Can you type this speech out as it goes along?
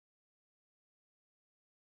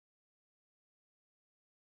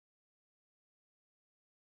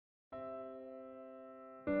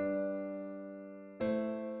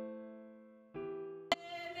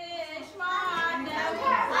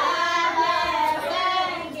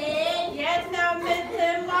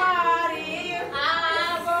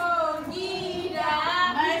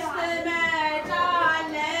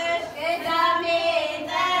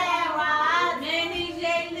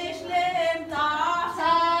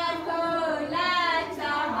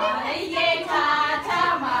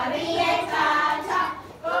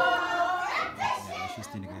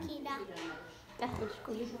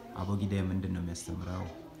አቦጊዳ ምንድነው የሚያስተምረው?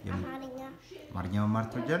 አማርኛ አማርኛ መማር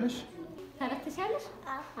ትወጃለሽ? ተረት ትችያለሽ?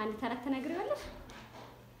 አንድ ተረት ትነግሪዋለሽ?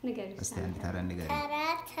 ንገሪኝ እስቲ አንድ ተረት ንገሪኝ።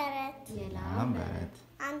 ተረት የላም በረት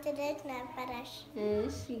አንድ ልጅ ነበረሽ።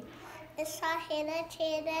 እሺ እሷ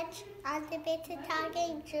ሄደች አንድ ቤት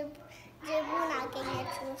ታገኝ ጅቡን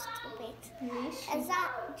አገኘች ውስጥ ቤት። እዛ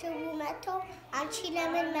ጅቡ መጥቶ አንቺ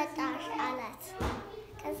ለምን መጣሽ አላት።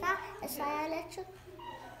 ከዛ እሷ ያለችው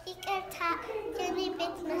ይቅርታ የኔ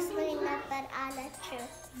ቤት መስሎኝ ነበር አለችው።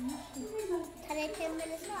 ተረት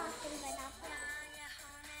የምልሰው አሁን በላፈ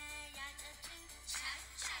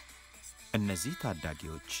እነዚህ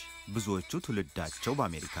ታዳጊዎች ብዙዎቹ ትውልዳቸው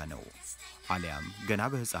በአሜሪካ ነው አሊያም ገና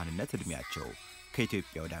በህፃንነት እድሜያቸው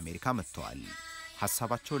ከኢትዮጵያ ወደ አሜሪካ መጥተዋል።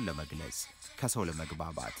 ሐሳባቸውን ለመግለጽ ከሰው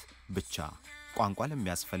ለመግባባት ብቻ ቋንቋ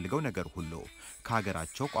ለሚያስፈልገው ነገር ሁሉ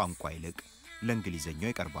ከሀገራቸው ቋንቋ ይልቅ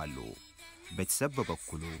ለእንግሊዘኛው ይቀርባሉ። ቤተሰብ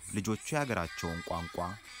በበኩሉ ልጆቹ የሀገራቸውን ቋንቋ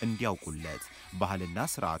እንዲያውቁለት ባህልና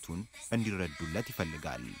ስርዓቱን እንዲረዱለት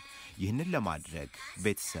ይፈልጋል። ይህንን ለማድረግ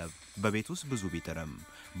ቤተሰብ በቤት ውስጥ ብዙ ቢጥርም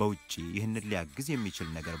በውጪ ይህንን ሊያግዝ የሚችል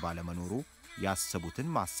ነገር ባለመኖሩ ያሰቡትን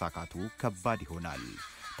ማሳካቱ ከባድ ይሆናል።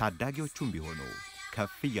 ታዳጊዎቹም ቢሆኑ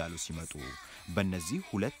ከፍ እያሉ ሲመጡ በእነዚህ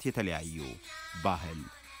ሁለት የተለያዩ ባህል፣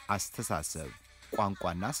 አስተሳሰብ፣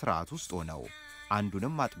 ቋንቋና ስርዓት ውስጥ ሆነው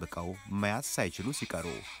አንዱንም አጥብቀው መያዝ ሳይችሉ ሲቀሩ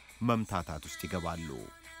መምታታት ውስጥ ይገባሉ።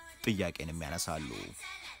 ጥያቄንም ያነሳሉ።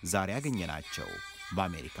 ዛሬ ያገኘናቸው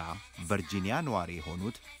በአሜሪካ ቨርጂኒያ ነዋሪ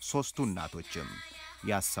የሆኑት ሶስቱ እናቶችም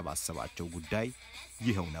ያሰባሰባቸው ጉዳይ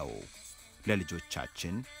ይሄው ነው።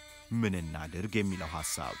 ለልጆቻችን ምን እናድርግ የሚለው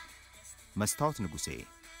ሐሳብ። መስታወት ንጉሴ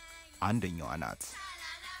አንደኛዋ ናት።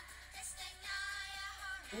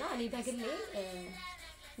 እና እኔ በግሌ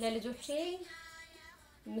ለልጆቼ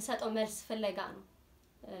ምሰጠው መልስ ፍለጋ ነው።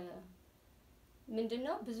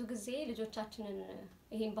 ምንድነው ብዙ ጊዜ ልጆቻችንን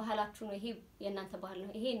ይሄን ባህላችሁ ነው፣ ይሄ የናንተ ባህል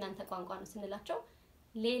ነው፣ ይሄ የናንተ ቋንቋ ነው ስንላቸው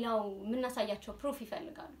ሌላው ምናሳያቸው ፕሩፍ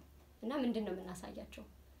ይፈልጋሉ። እና ምንድነው ምናሳያቸው?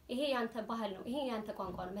 ይሄ ያንተ ባህል ነው፣ ይሄ ያንተ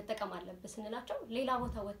ቋንቋ ነው፣ መጠቀም አለበት ስንላቸው ሌላ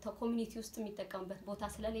ቦታ ወጥተው ኮሚኒቲ ውስጥ የሚጠቀሙበት ቦታ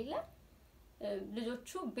ስለሌለ ልጆቹ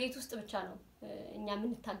ቤት ውስጥ ብቻ ነው እኛ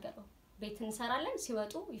ምን ታገለው። ቤት እንሰራለን፣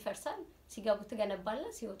 ሲወጡ ይፈርሳል፣ ሲገቡ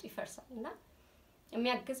ትገነባለን፣ ሲወጡ ይፈርሳል። እና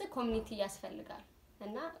የሚያግዝ ኮሚኒቲ ያስፈልጋል።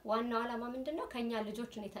 እና ዋናው ዓላማ ምንድነው? ከኛ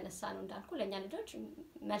ልጆች ነው የተነሳ ነው እንዳልኩ ለኛ ልጆች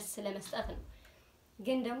መልስ ለመስጠት ነው።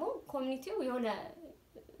 ግን ደግሞ ኮሚኒቲው የሆነ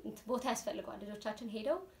ቦታ ያስፈልጋል። ልጆቻችን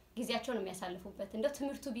ሄደው ጊዜያቸውን የሚያሳልፉበት እንደው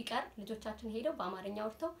ትምህርቱ ቢቀር ልጆቻችን ሄደው በአማርኛ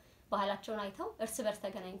ወርተው ባህላቸውን አይተው እርስ በርስ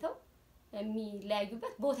ተገናኝተው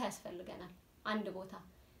የሚለያዩበት ቦታ ያስፈልገናል። አንድ ቦታ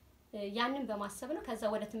ያንን በማሰብ ነው ከዛ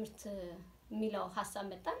ወደ ትምህርት የሚለው ሐሳብ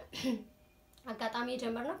መጣን። አጋጣሚ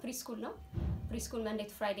የጀመርነው ፕሪስኩል ነው። ፕሪስኩል መንዴይ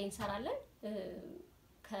ቱ ፍራይዴይ እንሰራለን።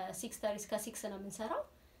 ከ6:30 እስከ 6 ነው የምንሰራው።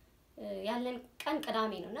 ያለን ቀን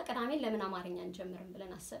ቅዳሜ ነውና ቅዳሜን ለምን አማርኛ እንጀምርም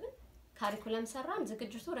ብለን አሰብን። ካሪኩለም ሰራን።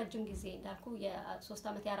 ዝግጅቱ ረጅም ጊዜ እንዳልኩ የ3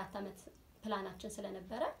 አመት የ4 አመት ፕላናችን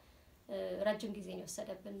ስለነበረ ረጅም ጊዜ ነው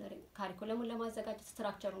ወሰደብን ካሪኩለሙን ለማዘጋጀት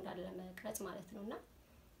ስትራክቸሩ እንዳለ መቅረጽ ማለት ነውና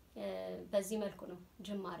በዚህ መልኩ ነው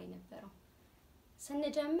ጅማሬ ነበረው።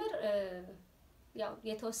 ስንጀምር ያው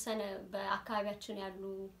የተወሰነ በአካባቢያችን ያሉ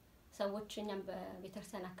ሰዎች እኛም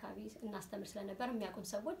በቤተክርስቲያን አካባቢ እናስተምር ስለነበር የሚያውቁን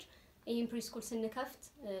ሰዎች ይሄን ፕሪስኩል ስንከፍት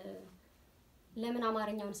ለምን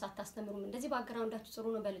አማርኛውን ሳታስተምሩም እንደዚህ ባክግራውንዳችሁ ጥሩ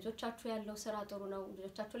ነው፣ በልጆቻችሁ ያለው ስራ ጥሩ ነው፣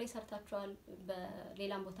 ልጆቻችሁ ላይ ሰርታችኋል፣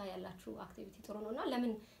 በሌላም ቦታ ያላችሁ አክቲቪቲ ጥሩ ነውና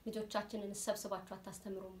ለምን ልጆቻችንን ሰብስባችሁ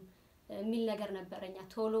አታስተምሩም የሚል ነገር ነበርኛ።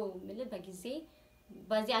 ቶሎ ምል በጊዜ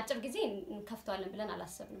በዚህ አጭር ጊዜ እንከፍታለን ብለን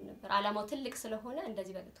አላሰብንም ነበር። አላማው ትልቅ ስለሆነ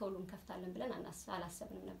እንደዚህ ቶሎ እንከፍታለን ብለን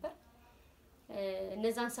አላሰብንም ነበር።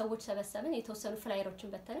 እነዛን ሰዎች ሰበሰብን፣ የተወሰኑ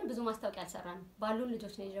ፍላየሮችን በተንን፣ ብዙ ማስታወቂያ አልሰራንም። ባሉን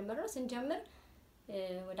ልጆች ነው የጀመርነው። ስንጀምር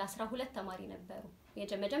ወደ 12 ተማሪ ነበሩ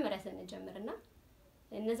የመጀመሪያ ስንጀምርና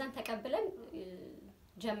እነዛን ተቀብለን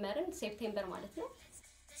ጀመርን። ሴፕቴምበር ማለት ነው።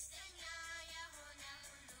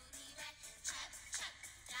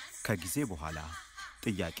 ከጊዜ በኋላ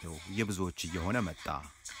ጥያቄው የብዙዎች እየሆነ መጣ።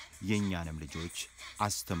 የኛንም ልጆች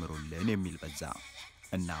አስተምሩልን የሚል በዛ።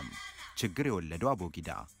 እናም ችግር የወለደው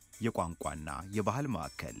አቦጊዳ የቋንቋና የባህል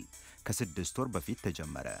ማዕከል ከ6 ወር በፊት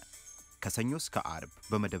ተጀመረ። ከሰኞ እስከ አርብ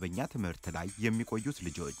በመደበኛ ትምህርት ላይ የሚቆዩት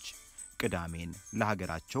ልጆች ቅዳሜን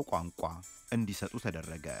ለሀገራቸው ቋንቋ እንዲሰጡ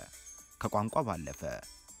ተደረገ። ከቋንቋ ባለፈ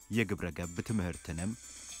የግብረ ገብ ትምህርትንም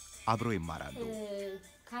አብረው ይማራሉ።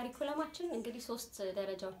 ካሪኩለማችን እንግዲህ 3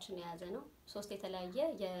 ደረጃዎችን የያዘ ነው። 3 የተለያየ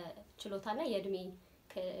የችሎታና የእድሜ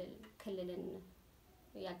ክልልን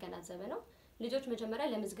ያገናዘበ ነው። ልጆች መጀመሪያ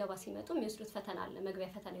ለምዝገባ ሲመጡ የሚወስዱት ፈተና አለ። መግቢያ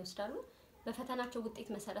ፈተና ይወስዳሉ። በፈተናቸው ውጤት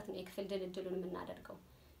መሰረት ነው የክፍል ድልድሉን የምናደርገው።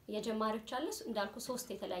 የጀማሪዎች አለ እንዳልኩ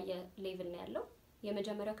 3 የተለያየ ሌቭል ነው ያለው።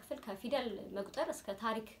 የመጀመሪያው ክፍል ከፊደል መቁጠር እስከ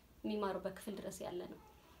ታሪክ የሚማሩበት ክፍል ድረስ ያለ ነው።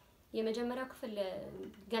 የመጀመሪያው ክፍል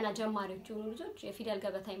ገና ጀማሪዎች የሆኑ ልጆች የፊደል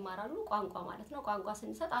ገበታ ይማራሉ ቋንቋ ማለት ነው ቋንቋ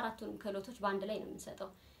ስንሰጥ አራቱንም ክህሎቶች በአንድ ላይ ነው የምንሰጠው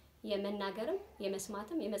የመናገርም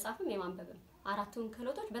የመስማትም የመጻፍም የማንበብም አራቱን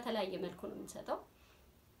ክህሎቶች በተለያየ መልኩ ነው የምንሰጠው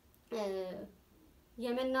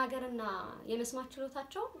የመናገርና የመስማት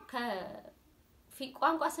ችሎታቸው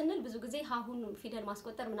ቋንቋ ስንል ብዙ ጊዜ ሀሁን ፊደል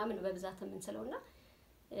ማስቆጠር ምናምን በብዛት የምንስለውና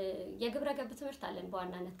የግብረ ገብ ትምህርት አለን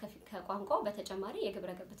በዋናነት ከቋንቋው በተጨማሪ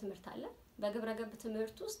የግብረ ገብ ትምህርት አለ በግብረ ገብ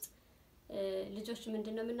ትምህርት ውስጥ ልጆች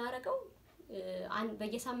ምንድነው የምናረጋው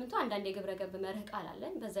በየሳምንቱ አንድ የግብረ ገብ መርህ ቃል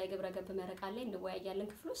አለን በዛ የግብረ ገብ መርህ ቃል ላይ እንወያያለን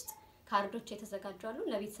ክፍል ውስጥ ካርዶች የተዘጋጁ አሉ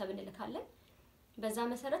ለቤተሰብ እንልካለን በዛ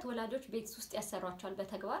መሰረት ወላጆች ቤት ውስጥ ያሰሯቸዋል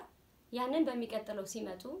በተግባር ያንን በሚቀጥለው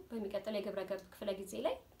ሲመጡ በሚቀጥለው የግብረ ገብ ክፍለ ጊዜ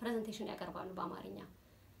ላይ ፕሬዘንቴሽን ያቀርባሉ በአማርኛ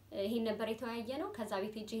ይሄን ነበር የተወያየነው ከዛ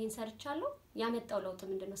ቤት እጄ ይሄን ሰርቻለሁ ያመጣው ለውጥ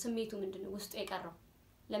ምንድነው ስሜቱ ምንድነው ውስጡ የቀረው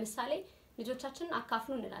ለምሳሌ ልጆቻችንን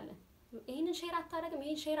አካፍሉ እንላለን ይሄንን ሼር አታረግም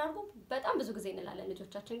ይሄን ሼር አርጉ በጣም ብዙ ጊዜ እንላለን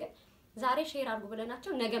ልጆቻችን ግን ዛሬ ሼር አርጉ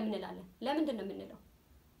ብለናቸው ነገ ምን እንላለን ለምን እንደምንለው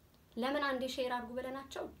ለምን አንዴ ሼር አርጉ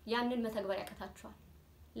ብለናቸው ያንን መተግበር ያቀታቸዋል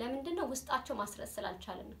ለምንድነው ውስጣቸው ማስረጽ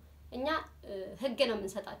ስላልቻለን ነው እኛ ህግ ነው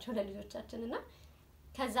የምንሰጣቸው ለልጆቻችንና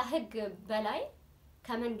ከዛ ህግ በላይ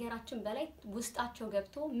ከመንገራችን በላይ ውስጣቸው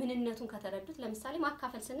ገብቶ ምንነቱን ከተረዱት ለምሳሌ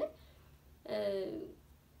ማካፈል ስንል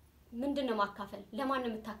ምንድነው ማካፈል ለማን ነው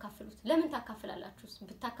የምታካፍሉት ለምን ታካፍላላችሁ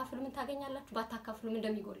ብታካፍሉ ምን ታገኛላችሁ ባታካፍሉ ምን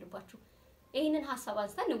እንደሚጎልባችሁ ይሄንን ሐሳብ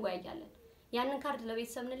አንስተን እንወያያለን ያንን ካርድ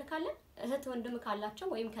ለቤተሰብ እንልካለን እህት ወንድም ካላቸው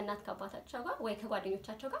ወይም ከእናት ከአባታቸው ጋር ወይ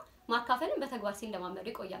ከጓደኞቻቸው ጋር ማካፈልን በተግባር ሲለማመዱ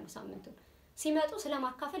ይቆያሉ ሳምንቱን ሲመጡ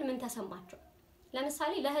ስለማካፈል ምን ተሰማቸው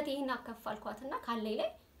ለምሳሌ ለእህቴ ይሄን አካፈልኳትና ካለይ ላይ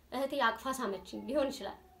እህቴ አቅፋ ሳመችኝ ሊሆን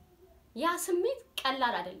ይችላል ያ ስሜት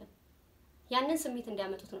ቀላል አይደለም ያንን ስሜት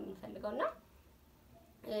እንዲያመጡት ነው የምንፈልገውና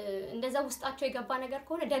እንደዛ ውስጣቸው የገባ ነገር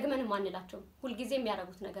ከሆነ ደግመን ማንላቸው ሁሉ ጊዜ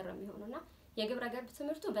የሚያረጉት ነገር ነው የሚሆነውና የግብረ ገብ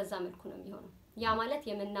ትምህርቱ በዛ መልኩ ነው የሚሆነው ያ ማለት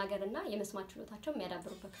የመናገርና የመስማት ችሎታቸው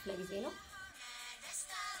የሚያዳብሩበት ክፍለ ጊዜ ነው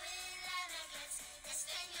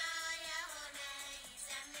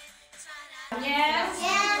Yes.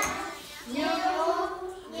 Yes. You.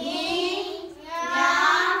 Ye. Ya.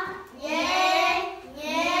 Ye.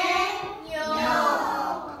 Ye. Yo.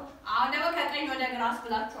 አሁን ደግሞ ከቀኝ ወደ ግራ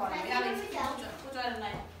አስብላችኋል ያ ቤት ቁጥር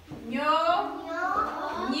ላይ ኞ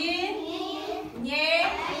ኒ ኘ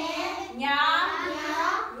ኛ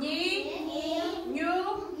ኒ ኙ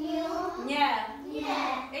ኘ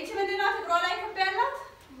እቺ ምንድን ናት እግሯ ላይ ክብ ያላት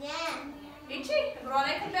እቺ እግሯ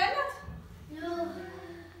ላይ ክብ ያላት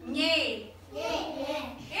ኘ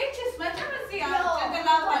እቺስ መቼም እዚህ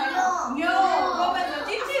ጭንቅላቷ ላይ ኞ ጎበዞች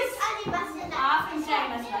እቺስ አፍንጫ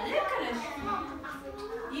ይመስላል ልክ ነሽ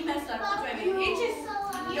ይመስላል ቁጭ በይ እቺስ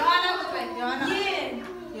ዮሐና ቁጭ በይ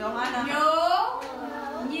ዮሐና ኞ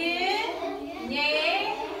ኝ ኘ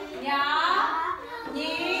ኛ ኒ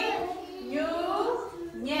ኙ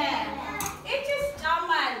ኘ እቺስ ጫማ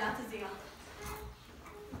ያላት እዚህ ጋር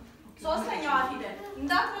ሶስተኛዋ ፊደል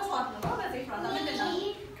እንዳትረሷት ነው በዚህ ፍራታ ምንድን ነው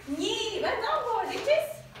ኒ በጣም ጎበዝ እቺስ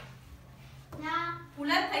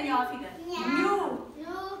ሁለተኛዋ ፊደል ኙ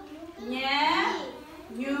ኘ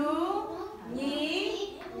ኙ ኒ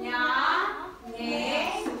ኛ ኘ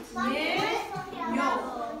ኝ ኞ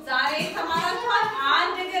ዛሬ ተማራችኋል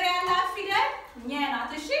አንድ እግር ያላት ፊደል ኘ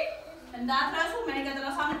ናት እሺ እንዳትረሱ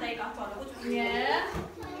የሚቀጥለው ሳምንት ጠይቃችኋለሁ ቁጭ ኘ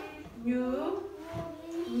ኙ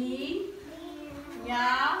ኒ ኛ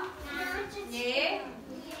ኘ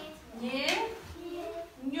ኝ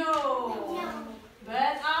ኞ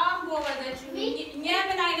በጣም ጎበዘች ኘ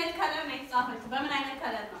ምን አይነት ከለር ነው የተጻፈችው በምን አይነት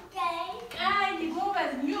ከለር ነው ቀይ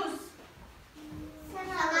ጎበዝ ኒውስ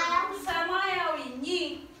ሰማያዊ ኒ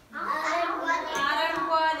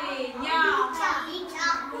አረንጓዴ ኛ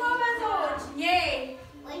ጎበዞች ኘ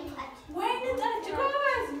ወይን ጠጅ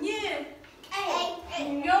ጎበዝ ኝ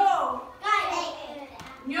ኞ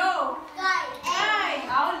ኞ ቀይ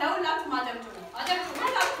አሁን ለሁላችሁም አጨብጭቡ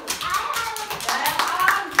ሁላችሁ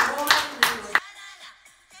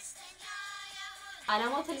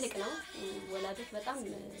አላማው ትልቅ ነው ወላጆች በጣም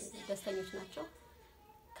ደስተኞች ናቸው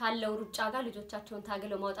ካለው ሩጫ ጋር ልጆቻቸውን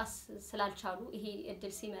ታግለው ማውጣት ስላልቻሉ ይሄ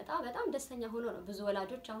እድል ሲመጣ በጣም ደስተኛ ሆኖ ነው ብዙ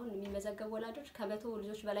ወላጆች አሁን የሚመዘገቡ ወላጆች ከመቶ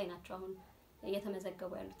ልጆች በላይ ናቸው አሁን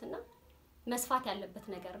እየተመዘገቡ ያሉትና መስፋት ያለበት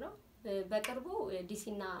ነገር ነው በቅርቡ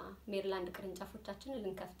ዲሲና ሜሪላንድ ቅርንጫፎቻችንን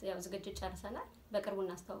ልንከፍት ያው ዝግጅት ጨርሰናል በቅርቡ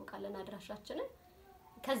እናስተዋውቃለን አድራሻችንን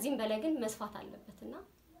ከዚህም በላይ ግን መስፋት አለበትና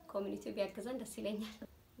ኮሚኒቲው ቢያግዘን ደስ ይለኛል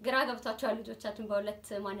ግራ ገብቷቸዋል ልጆቻችን በሁለት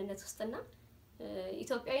ማንነት ውስጥና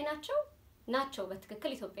ኢትዮጵያዊ ናቸው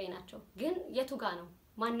በትክክል ኢትዮጵያዊ ናቸው ግን የቱ ጋር ነው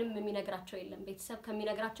ማንንም የሚነግራቸው የለም ቤተሰብ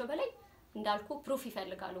ከሚነግራቸው በላይ እንዳልኩ ፕሩፍ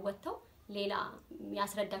ይፈልጋሉ ወጥተው ሌላ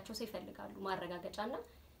ያስረዳቸው ሰው ይፈልጋሉ ማረጋገጫና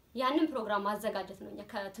ያንን ፕሮግራም ማዘጋጀት ነው እኛ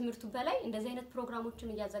ከትምርቱ በላይ እንደዚህ አይነት ፕሮግራሞችን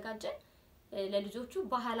ያዘጋጀን ለልጆቹ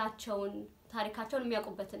ባህላቸውን ታሪካቸውን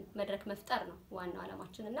የሚያውቁበትን መድረክ መፍጠር ነው ዋናው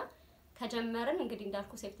ዓላማችንና ከጀመረን እንግዲህ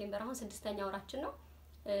እንዳልኩ ሴፕቴምበር አሁን 6ኛ ወራችን ነው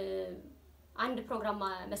አንድ ፕሮግራም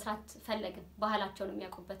መስራት ፈለግን ባህላቸውን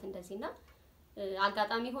የሚያውቁበት እንደዚህና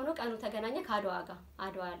አጋጣሚ ሆኖ ቀኑ ተገናኘ ከአድዋ ጋር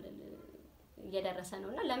አድዋ እየደረሰ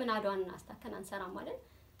ነውና ለምን አድዋን አስተካከን አንሰራም ማለት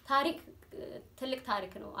ታሪክ ትልቅ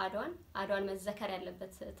ታሪክ ነው አድዋን መዘከር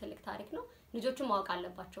ያለበት ትልቅ ታሪክ ነው ልጆቹ ማወቅ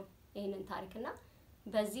አለባቸው ይሄንን ታሪክና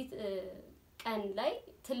በዚህ ቀን ላይ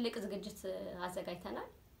ትልቅ ዝግጅት አዘጋጅተናል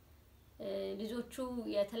ልጆቹ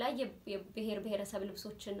የተለያየ የብሔር ብሔረሰብ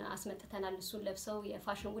ልብሶችን አስመጥተናል እሱን ለብሰው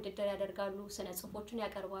የፋሽን ውድድር ያደርጋሉ ስነ ጽሁፎችን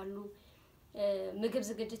ያቀርባሉ ምግብ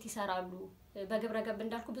ዝግጅት ይሰራሉ በግብረገብ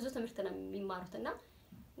እንዳልኩ ብዙ ትምህርት ነው የሚማሩትና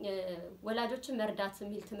ወላጆችን መርዳት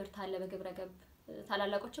የሚል ትምህርት አለ በግብረገብ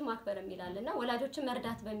ታላላቆችን ማክበር የሚላልና ወላጆችን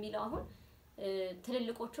መርዳት በሚለው አሁን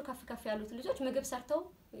ትልልቆቹ ከፍ ያሉት ልጆች ምግብ ሰርተው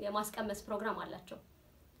የማስቀመስ ፕሮግራም አላቸው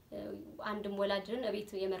አንድም ወላጅን እቤት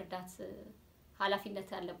የመርዳት ኃላፊነት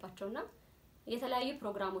ያለባቸውና የተለያዩ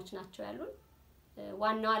ፕሮግራሞች ናቸው ያሉን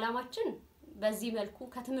ዋናው ዓላማችን በዚህ መልኩ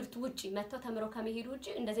ከትምህርቱ ውጪ መተው ተምረው ከመሄዱ ውጪ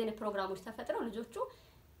እንደዚህ አይነት ፕሮግራሞች ተፈጥረው ልጆቹ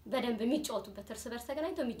በደንብ የሚጫወቱበት እርስ በርስ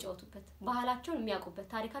ተገናኝተው የሚጫወቱበት ባህላቸውን የሚያውቁበት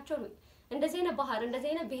ታሪካቸውን እንደዚህ አይነት ባህር እንደዚህ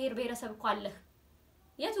አይነት ብሔር ብሔረሰብ ቋለህ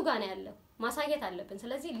የቱ ጋር ነው ያለው ማሳየት አለብን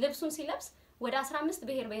ስለዚህ ልብሱን ሲለብስ ወደ 15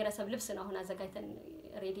 ብሔር ብሔረሰብ ልብስ ነው አሁን አዘጋጅተን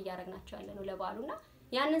ሬዲ ያደረግናቸው ያለነው ለባሉና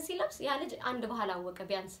ያንን ሲለብስ ያ ልጅ አንድ ባህል አወቀ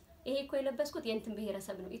ቢያንስ ይሄ እኮ የለበስኩት የእንትን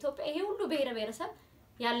ብሔረሰብ ነው ኢትዮጵያ ይሄ ሁሉ ብሔር ብሔረሰብ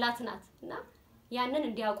ያላት ናትና ያንን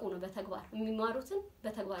እንዲያውቁ ነው በተግባር የሚማሩትን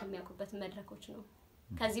በተግባር የሚያውቁበት መድረኮች ነው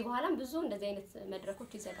ከዚህ በኋላም ብዙ እንደዚህ አይነት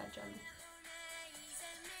መድረኮች ይዘጋጃሉ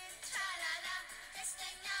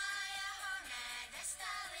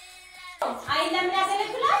አይለም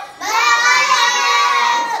ያገለግላል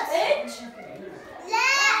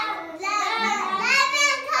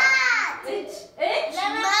እጅ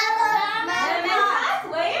ለመንካት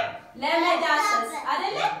ወይም ለመዳሰስ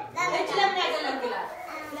አይደለ እጅ ለምን ያገለግላል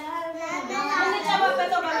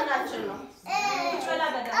የምንጨባበጠው በምናችን ነው ጮላ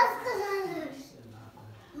በጣም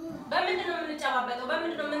በምንድነው የምንጨባበጠው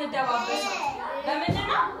በምንድነው የምንደባበሰው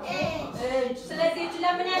በምንድነው እጅ ስለዚህ እጅ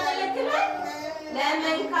ለምን ያገለግላል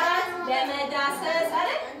ለመንካት ለመዳሰስ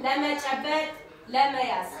አይደል ለመጨበጥ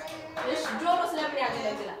ለመያዝ እሺ ጆሮስ ለምን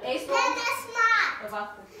ያገለግላል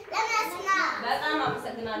ለመስማት በጣም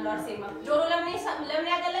አመሰግናለሁ አርሴማ ጆሮ ለምን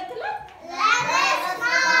ያገለግላል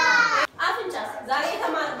ለመስማት አፍንጫስ ዛሬ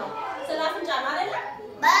ተማርነው ስለ አፍንጫ ነው አይደል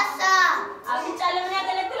በሳ አፍንጫ ለምን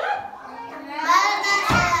ያገለግላል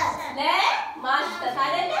ለማሽተት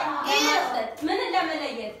አይደል ለማሽተት ምን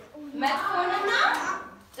ለመለየት መጥፎንና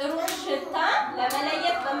ጥሩ ሽታ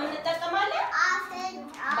ለመለየት በመንጠቀማለን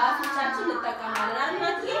በአፍንጫችን እንጠቀማለን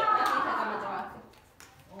አልማት ተቀመጠው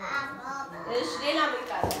እሺ ሌላ ምን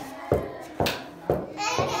ቃል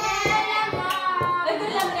እግር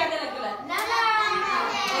ለምን ያገለግላል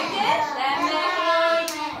እግር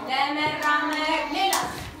ለመራመድ ሌላስ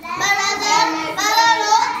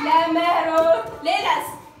ለመሮጥ ሌላስ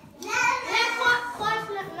ኳስ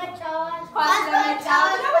ለመጫወት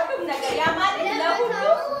ለሁሉም ነገር ያ ማለት ለሁሉ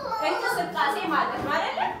እንቅስቃሴ ማለት ነው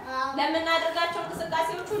አይደል ለምናደርጋቸው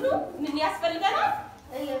እንቅስቃሴዎች ሁሉ ምን ያስፈልገናል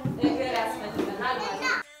እግር ያስፈልገናል ማለት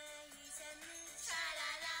ነው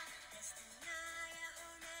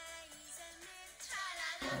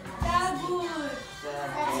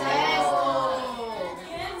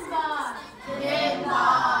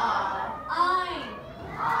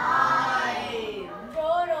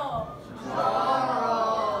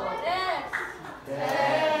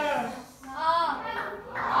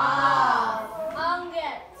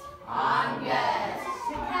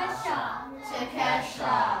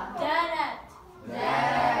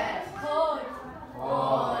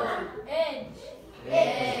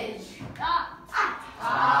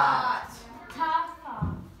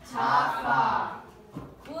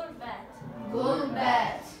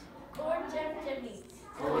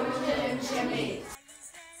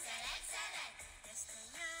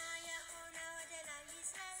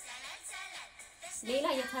ሌላ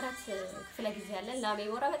የተረት ክፍለ ጊዜ ያለን ላሜ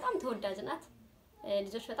ወራ በጣም ተወዳጅ ናት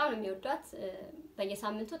ልጆች በጣም ነው የሚወዷት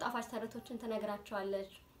በየሳምንቱ ጣፋጭ ተረቶችን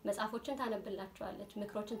ተነግራቸዋለች መጽሐፎችን ታነብላቸዋለች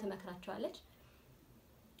ምክሮችን ትመክራቸዋለች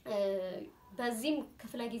በዚህም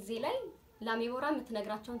ክፍለ ጊዜ ላይ ላሜ ወራ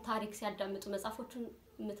የምትነግራቸውን ታሪክ ሲያዳምጡ መጽሐፎችን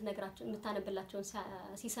የምታነብላቸውን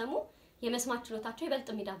ሲሰሙ የመስማት ችሎታቸው ይበልጥ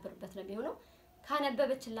የሚዳብርበት ነው የሚሆነው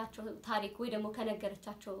ካነበበችላቸው ታሪክ ወይ ደግሞ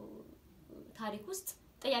ከነገረቻቸው ታሪክ ውስጥ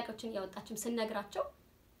ጥያቄዎችን ያወጣችም ስነግራቸው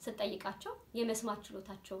ስጠይቃቸው የመስማት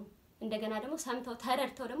ችሎታቸው እንደገና ደግሞ ሰምተው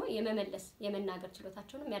ተረድተው ደግሞ የመመለስ የመናገር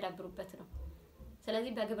ችሎታቸውን የሚያዳብሩበት ነው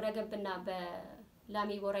ስለዚህ በግብረ ገብና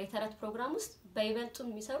በላሚ ቦራ የተረት ፕሮግራም ውስጥ በይበልጡ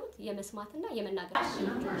የሚሰሩት የመስማትና የመናገር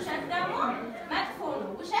ውሸት ደግሞ መጥፎ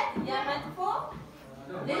ነው ውሸት የመጥፎ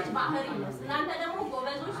ልጅ ባህሪ ነው እናንተ ደግሞ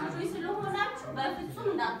ጎበዞች ልጆች ስለሆናችሁ በፍጹም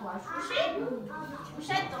እንዳትዋሹ እሺ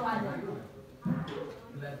ውሸት ጥሩ አይደለም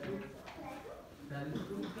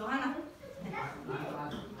ዮሐና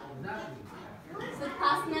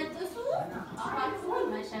ስታስነጥሱ አፋችሁን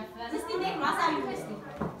መሸፈን እስቲ እንዴት ማሳዩ እስቲ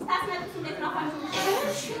ስታስነጥሱ እንዴት ነው አፋችሁን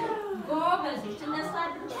መሸፈን ጎበዞች እነሱ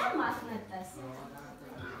አድርገን ማስነጠስ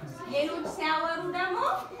ሌሎች ሲያወሩ ደግሞ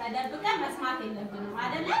ተደብቀን መስማት የለብንም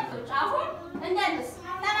አይደለ አሁን እንደልስ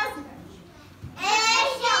ተነሱ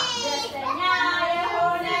ደስተኛ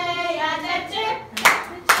የሆነ ያጨብጭብ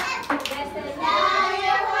ደስተኛ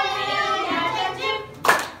የሆነ ያጨብጭብ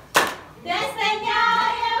ደስተኛ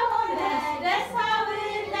የሆነ ደስታውን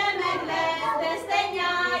ለመግለጽ ደስተኛ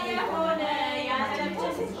የሆነ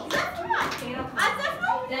ያጨብጭብ አዘፍኑ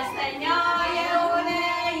ደስተኛ የሆነ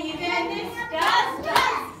ይደንስ ዳስ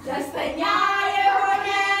ዳስ ደስተኛ የሆነ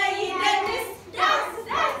ይደንስ ዳስ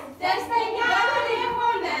ዳስ ደስተኛ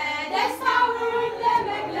የሆነ ደስታውን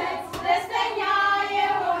ለመግለጽ ደስተኛ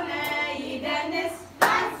የሆነ ይደንስ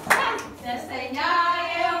ዳስ ዳስ ደስተኛ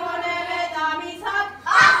የሆነ በጣም ይሳቅ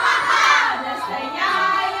ደስተኛ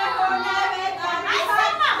የሆነ በጣም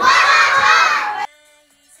ይሳቅ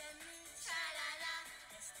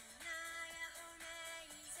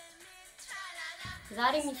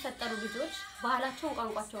ዛሬ የሚፈጠሩ ልጆች ባህላቸውን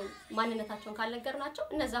ቋንቋቸውን ማንነታቸውን ካልነገርናቸው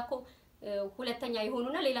እነዛኮ ሁለተኛ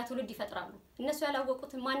የሆኑና ሌላ ትውልድ ይፈጥራሉ እነሱ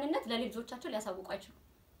ያላወቁት ማንነት ለልጆቻቸው ሊያሳውቁ አይችሉም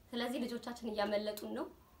ስለዚህ ልጆቻችን እያመለጡን ነው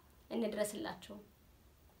እንድረስላቸው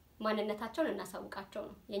ማንነታቸውን እናሳውቃቸው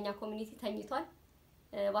ነው የኛ ኮሚኒቲ ተኝቷል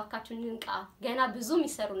ዋካችን ንንቃ ገና ብዙ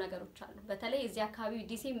የሚሰሩ ነገሮች አሉ በተለይ እዚህ አካባቢ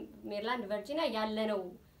ዲሲ ሜሪላንድ ቨርጂኒያ ያለነው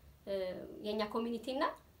የኛ ኮሚኒቲና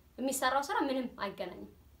የሚሰራው ስራ ምንም አይገናኝም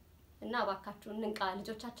እና ዋካችሁ ንንቃ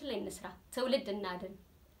ልጆቻችን ላይ እንስራ ትውልድ እናድን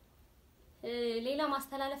ሌላ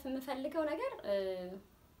ማስተላለፍ የምፈልገው ነገር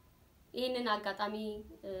ይሄንን አጋጣሚ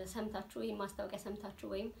ሰምታችሁ ይሄን ማስታወቂያ ሰምታችሁ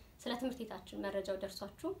ወይም ስለ ትምህርት ቤታችን መረጃው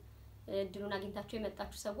ደርሷችሁ እድሉን አግኝታችሁ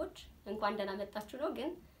የመጣችሁ ሰዎች እንኳን ደህና መጣችሁ ነው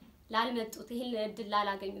ግን ላልመጡት ይሄን እድል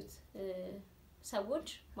ላላገኙት ሰዎች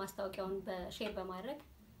ማስታወቂያውን በሼር በማድረግ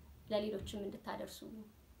ለሌሎችም እንድታደርሱ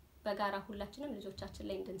በጋራ ሁላችንም ልጆቻችን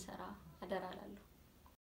ላይ እንድንሰራ አደራላለሁ